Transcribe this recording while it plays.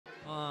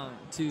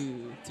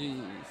2,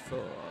 3, 4.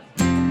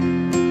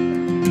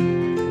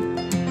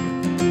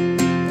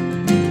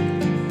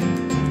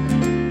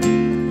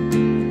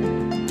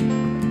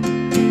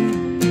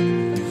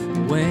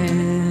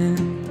 When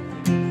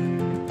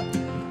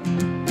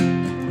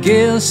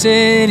gales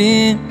set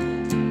in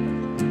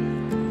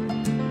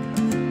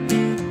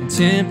and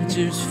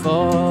temperatures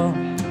fall,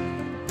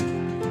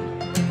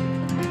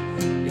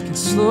 it can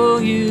slow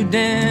you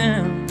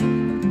down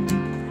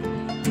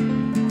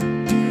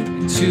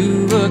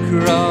to a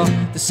crawl.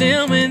 The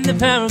sound when the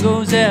power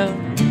goes out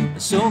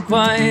is so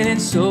quiet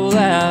and so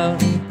loud.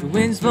 The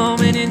wind's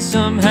blowing in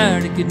somehow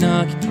it could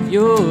knock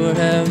your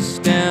house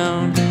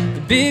down.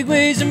 The big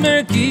waves of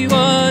murky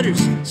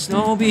waters,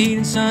 snow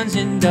beating sons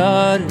and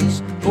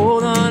daughters.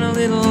 Hold on a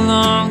little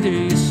longer,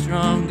 you're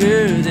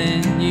stronger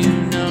than you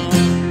know.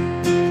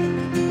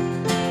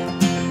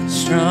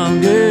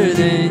 Stronger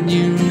than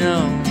you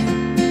know.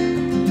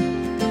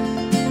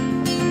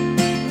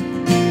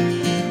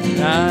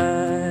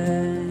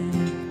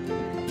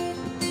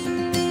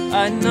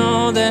 I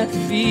know that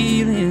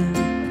feeling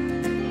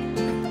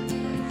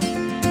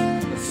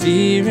of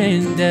fear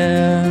and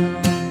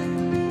doubt.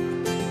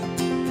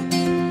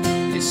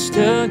 You're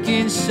stuck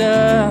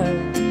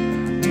inside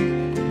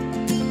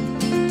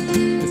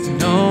with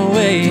no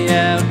way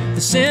out.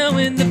 The sound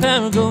when the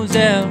power goes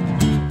out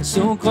is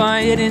so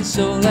quiet and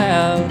so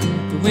loud.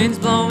 The wind's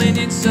blowing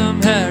in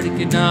somehow it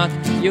could knock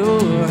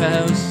your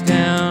house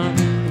down.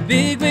 The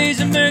big waves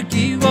of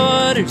murky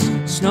waters,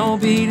 snow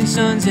beating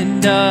sons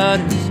and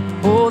daughters.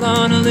 Hold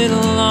on a little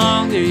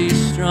longer, you're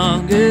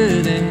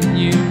stronger than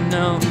you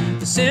know.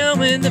 The sound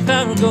when the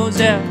power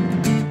goes out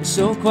is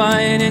so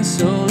quiet and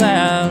so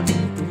loud.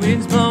 The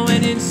wind's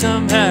blowing in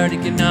somehow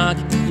it can knock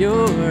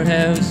your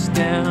house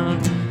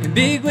down. In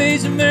big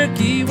waves of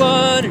murky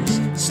waters,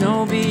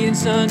 snow beating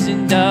sons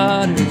and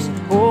daughters.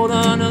 Hold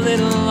on a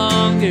little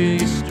longer,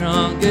 you're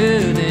stronger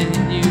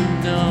than you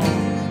know.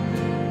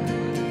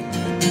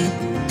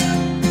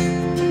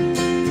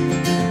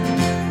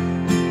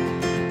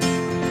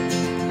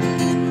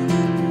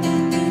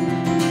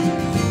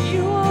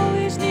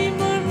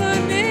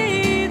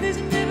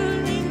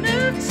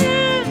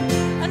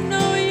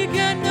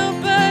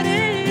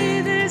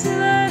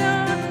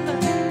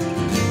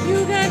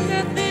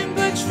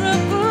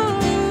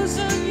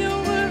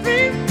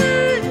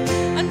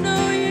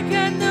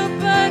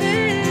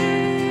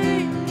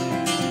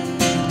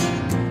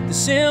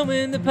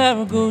 When the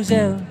power goes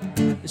out,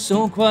 it's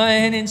so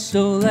quiet and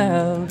so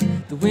loud.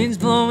 The wind's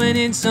blowing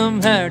in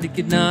somehow it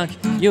could knock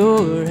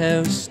your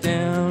house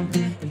down.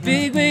 In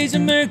big waves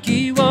of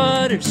murky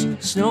waters,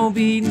 snow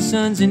beating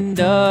sons and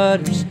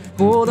daughters.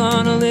 Hold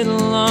on a little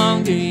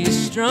longer, you're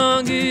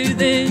stronger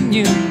than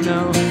you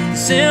know. The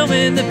sound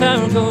when the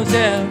power goes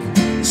out,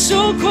 it's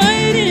so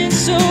quiet and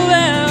so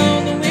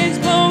loud. The wind's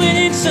blowing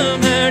in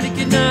somehow it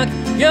could knock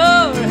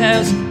your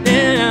house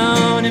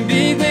down. In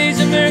big waves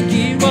of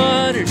murky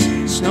waters,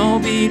 snow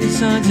beating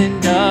sons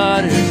and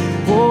daughters.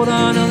 Hold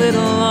on a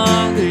little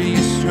longer,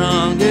 you're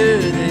stronger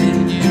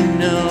than you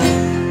know.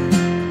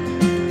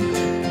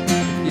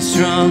 You're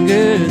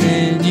stronger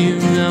than you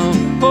know.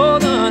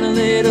 Hold on a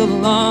little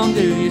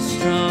longer, you're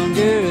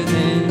stronger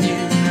than you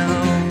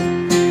know.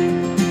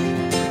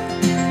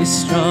 You're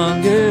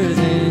stronger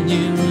than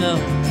you know.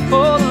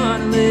 Hold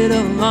on a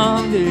little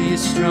longer, you're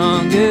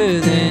stronger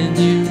than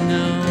you know.